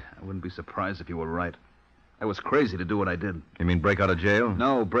mind. I wouldn't be surprised if you were right. I was crazy to do what I did. You mean break out of jail?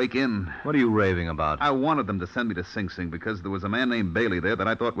 No, break in. What are you raving about? I wanted them to send me to Sing Sing because there was a man named Bailey there that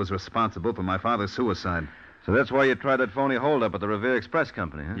I thought was responsible for my father's suicide. So that's why you tried that phony holdup at the Revere Express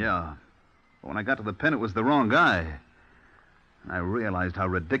Company, huh? Yeah. But when I got to the pen, it was the wrong guy. I realized how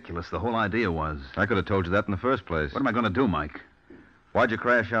ridiculous the whole idea was. I could have told you that in the first place. What am I going to do, Mike? Why'd you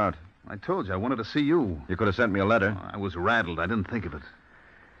crash out? I told you I wanted to see you. You could have sent me a letter. I was rattled. I didn't think of it.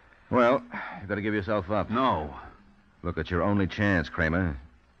 Well, you've got to give yourself up. No. Look, it's your only chance, Kramer.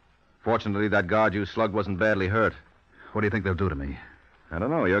 Fortunately, that guard you slugged wasn't badly hurt. What do you think they'll do to me? I don't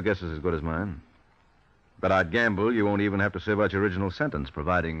know. Your guess is as good as mine. But I'd gamble you won't even have to serve out your original sentence,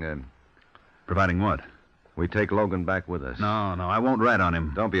 providing... Providing what? We take Logan back with us. No, I won't rat on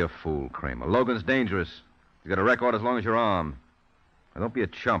him. Don't be a fool, Kramer. Logan's dangerous. He's got a record as long as your arm. Now, don't be a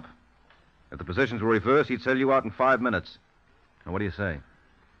chump. If the positions were reversed, he'd sell you out in 5 minutes. Now, what do you say?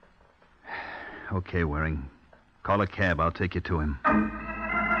 Okay, Waring. Call a cab. I'll take you to him.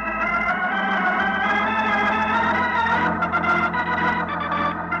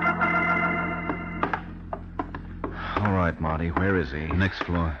 All right, Marty. Where is he? Next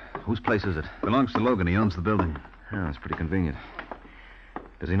floor. Whose place is it? Belongs to Logan. He owns the building. Oh, that's pretty convenient.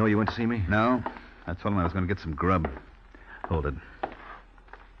 Does he know you went to see me? No. I told him I was going to get some grub. Hold it.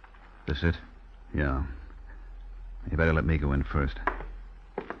 This it? Yeah. You better let me go in first.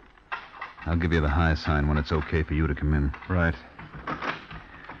 I'll give you the high sign when it's okay for you to come in. Right.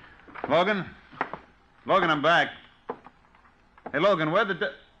 Logan? Logan, I'm back. Hey, Logan, where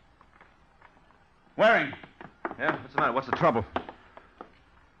the... Waring. Yeah? What's the matter? What's the trouble?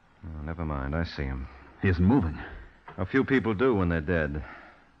 Oh, never mind. I see him. He isn't moving. A few people do when they're dead.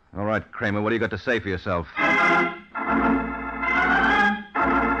 All right, Kramer, what do you got to say for yourself?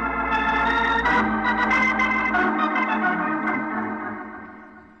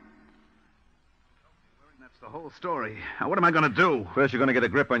 That's the whole story. Now, what am I going to do? First, you're going to get a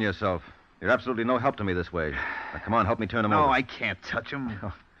grip on yourself. You're absolutely no help to me this way. Now, come on, help me turn him over. No, I can't touch him.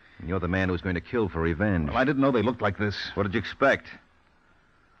 Oh, and you're the man who's going to kill for revenge. Well, I didn't know they looked like this. What did you expect?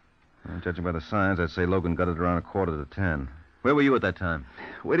 Well, judging by the signs, I'd say Logan got it around 9:45. Where were you at that time?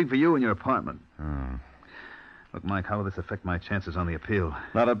 Waiting for you in your apartment. Oh. Look, Mike, how will this affect my chances on the appeal?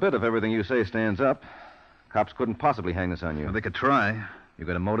 Not a bit if everything you say stands up. Cops couldn't possibly hang this on you. Well, they could try. You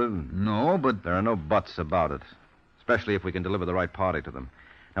got a motive? No, but... There are no buts about it. Especially if we can deliver the right party to them.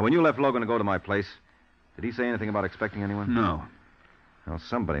 Now, when you left Logan to go to my place, did he say anything about expecting anyone? No. Well,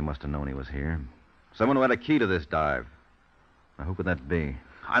 somebody must have known he was here. Someone who had a key to this dive. Now, who could that be?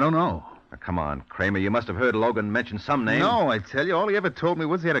 I don't know. Now, come on, Kramer. You must have heard Logan mention some name. No, I tell you. All he ever told me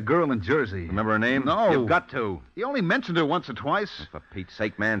was he had a girl in Jersey. Remember her name? No. You've got to. He only mentioned her once or twice. Oh, for Pete's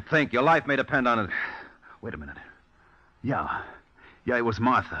sake, man, think. Your life may depend on it. Wait a minute. Yeah, it was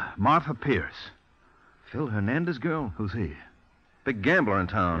Martha. Martha Pierce. Phil Hernandez girl? Who's he? Big gambler in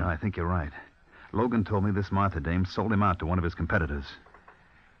town. Yeah, I think you're right. Logan told me this Martha dame sold him out to one of his competitors.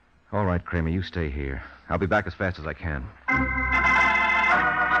 All right, Kramer, you stay here. I'll be back as fast as I can.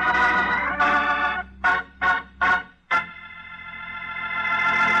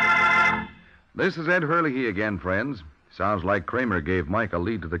 This is Ed Hurley again, friends. Sounds like Kramer gave Mike a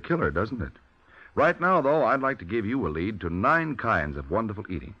lead to the killer, doesn't it? Right now, though, I'd like to give you a lead to 9 kinds of wonderful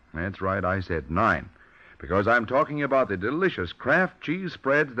eating. That's right, I said 9. Because I'm talking about the delicious Kraft cheese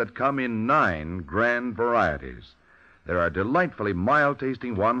spreads that come in 9 grand varieties. There are delightfully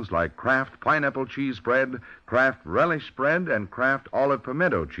mild-tasting ones like Kraft pineapple cheese spread, Kraft relish spread, and Kraft olive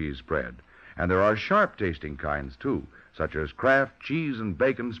pimento cheese spread. And there are sharp-tasting kinds, too, such as Kraft cheese and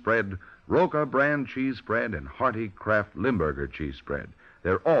bacon spread, Roca brand cheese spread, and hearty Kraft Limburger cheese spread.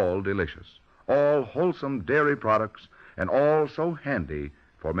 They're all delicious, all wholesome dairy products, and all so handy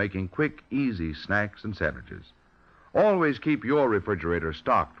for making quick, easy snacks and sandwiches. Always keep your refrigerator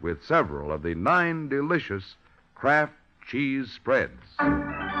stocked with several of the 9 delicious Kraft cheese spreads. And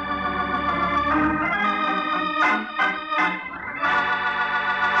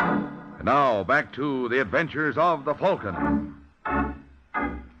now, back to the adventures of the Falcon.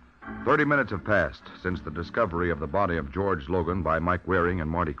 30 minutes have passed since the discovery of the body of George Logan by Mike Waring and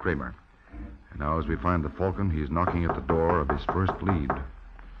Marty Kramer. And now, as we find the Falcon, he's knocking at the door of his first lead.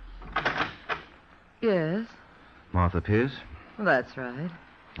 Yes, Martha Pierce? that's right.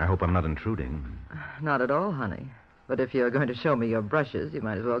 I hope I'm not intruding. Not at all, honey. But if you're going to show me your brushes, you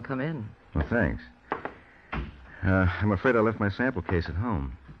might as well come in. Well, thanks. I'm afraid I left my sample case at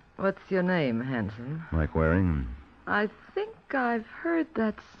home. What's your name, handsome? Mike Waring. I think I've heard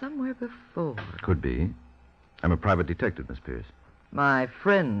that somewhere before. Could be. I'm a private detective, Miss Pierce. My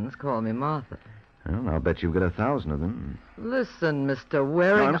friends call me Martha. Well, I'll bet you'll get 1,000 of them. Listen, Mr.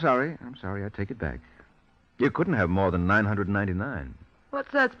 Waring. No, I'm sorry. I'm sorry. I take it back. You couldn't have more than 999.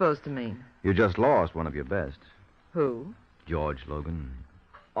 What's that supposed to mean? You just lost one of your best. Who? George Logan.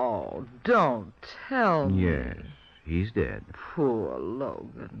 Oh, don't tell me. Yes, he's dead. Poor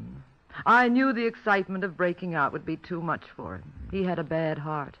Logan. I knew the excitement of breaking out would be too much for him. He had a bad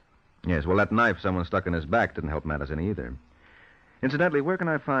heart. Yes, well, that knife someone stuck in his back didn't help matters any either. Incidentally, where can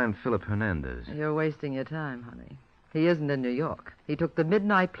I find Philip Hernandez? You're wasting your time, honey. He isn't in New York. He took the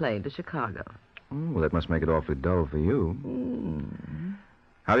midnight plane to Chicago. Well, that must make it awfully dull for you.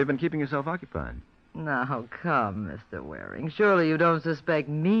 How have you been keeping yourself occupied? Now, come, Mr. Waring. Surely you don't suspect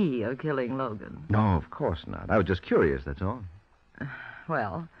me of killing Logan. No, of course not. I was just curious, that's all.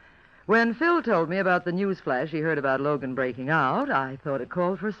 Well, when Phil told me about the news flash he heard about Logan breaking out, I thought it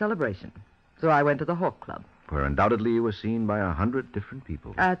called for a celebration. So I went to the Hawk Club. Where undoubtedly you were seen by 100 different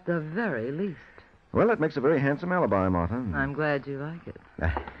people. At the very least. Well, that makes a very handsome alibi, Martha. I'm glad you like it.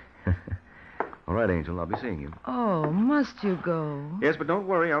 All right, Angel, I'll be seeing you. Oh, must you go? Yes, but don't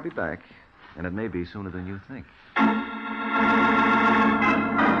worry, I'll be back. And it may be sooner than you think.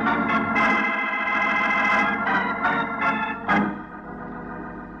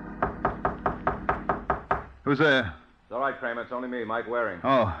 Who's there? It's all right, Kramer. It's only me, Mike Waring.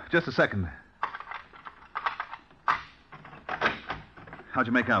 Oh, just a second. How'd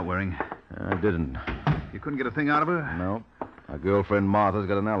you make out, Waring? I didn't. You couldn't get a thing out of her? No. Our girlfriend Martha's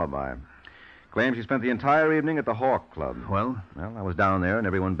got an alibi. Claims she spent the entire evening at the Hawk Club. Well? Well, I was down there, and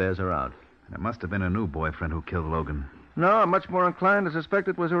everyone bears her out. It must have been her new boyfriend who killed Logan. No, I'm much more inclined to suspect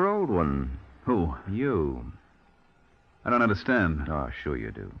it was her old one. Who? You. I don't understand. Oh, sure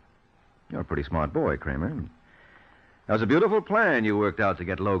you do. You're a pretty smart boy, Kramer. That was a beautiful plan you worked out to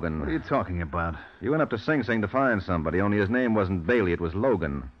get Logan. What are you talking about? You went up to Sing Sing to find somebody, only his name wasn't Bailey, it was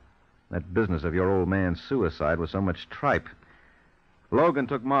Logan. That business of your old man's suicide was so much tripe. Logan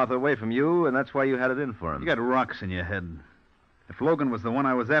took Martha away from you, and that's why you had it in for him. You got rocks in your head. If Logan was the one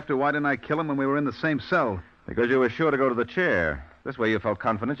I was after, why didn't I kill him when we were in the same cell? Because you were sure to go to the chair. This way you felt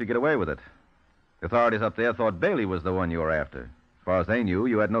confident you'd get away with it. The authorities up there thought Bailey was the one you were after. As far as they knew,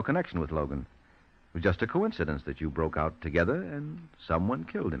 you had no connection with Logan. It was just a coincidence that you broke out together and someone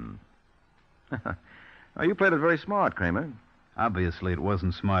killed him. Now, you played it very smart, Kramer. Obviously, it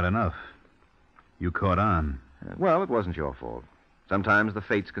wasn't smart enough. You caught on. Well, it wasn't your fault. Sometimes the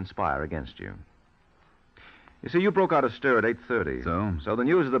fates conspire against you. You see, you broke out a stir at 8:30. So the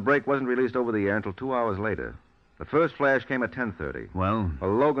news of the break wasn't released over the air until 2 hours later. The first flash came at 10:30. Well,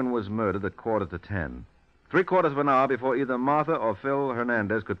 Logan was murdered at 9:45. 3/4 of an hour before either Martha or Phil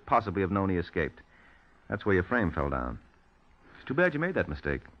Hernandez could possibly have known he escaped. That's where your frame fell down. It's too bad you made that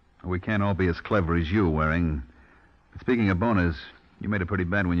mistake. we can't all be as clever as you, Waring. Speaking of boners, you made a pretty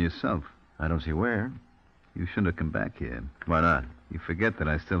bad one yourself. I don't see where. You shouldn't have come back here. Why not? You forget that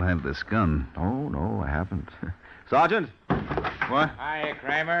I still have this gun. Oh, no, I haven't. Sergeant? What? Hiya,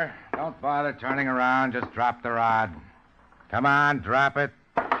 Kramer. Don't bother turning around. Just drop the rod. Come on, drop it.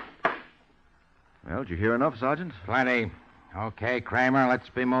 Well, did you hear enough, Sergeant? Plenty. Okay, Kramer, let's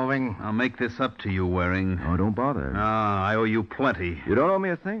be moving. I'll make this up to you, Waring. Oh, don't bother. I owe you plenty. You don't owe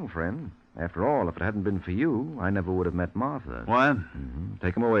me a thing, friend. After all, if it hadn't been for you, I never would have met Martha. What? Mm-hmm.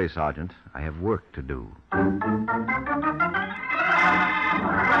 Take him away, Sergeant. I have work to do.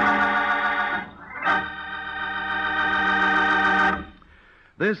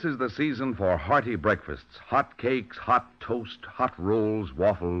 This is the season for hearty breakfasts, hot cakes, hot toast, hot rolls,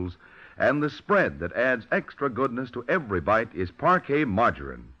 waffles, and the spread that adds extra goodness to every bite is Parquet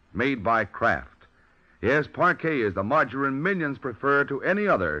margarine, made by Kraft. Yes, Parquet is the margarine millions prefer to any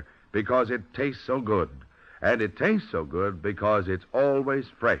other because it tastes so good. And it tastes so good because it's always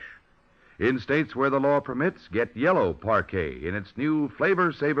fresh. In states where the law permits, get yellow Parquet in its new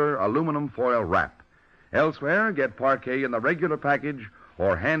Flavor Saver aluminum foil wrap. Elsewhere, get Parquet in the regular package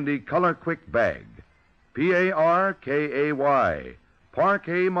or handy Color Quick bag. Parkay,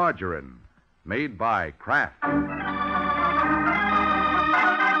 Parquet margarine, made by Kraft.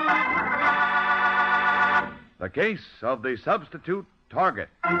 The case of the substitute target.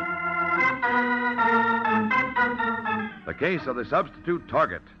 The Case of the Substitute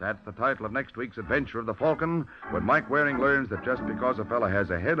Target. That's the title of next week's adventure of the Falcon, when Mike Waring learns that just because a fella has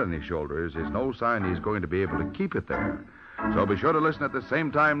a head on his shoulders is no sign he's going to be able to keep it there. So be sure to listen at the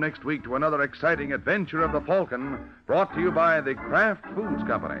same time next week to another exciting adventure of the Falcon, brought to you by the Kraft Foods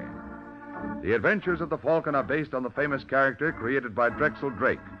Company. The Adventures of the Falcon are based on the famous character created by Drexel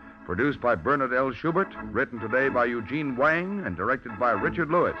Drake, produced by Bernard L. Schubert, written today by Eugene Wang, and directed by Richard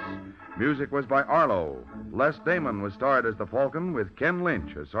Lewis. Music was by Arlo. Les Damon was starred as the Falcon, with Ken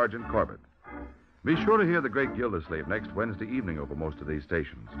Lynch as Sergeant Corbett. Be sure to hear The Great Gildersleeve next Wednesday evening over most of these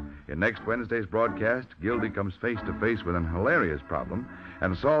stations. In next Wednesday's broadcast, Gildy comes face to face with an hilarious problem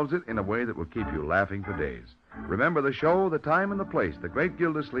and solves it in a way that will keep you laughing for days. Remember the show, the time, and the place, The Great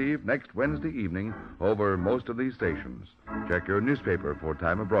Gildersleeve, next Wednesday evening over most of these stations. Check your newspaper for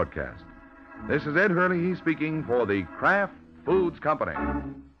time of broadcast. This is Ed Hurley speaking for the Kraft Foods Company.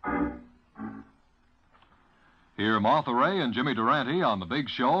 Hear Martha Ray and Jimmy Durante on The Big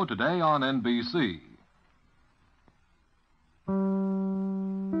Show today on NBC.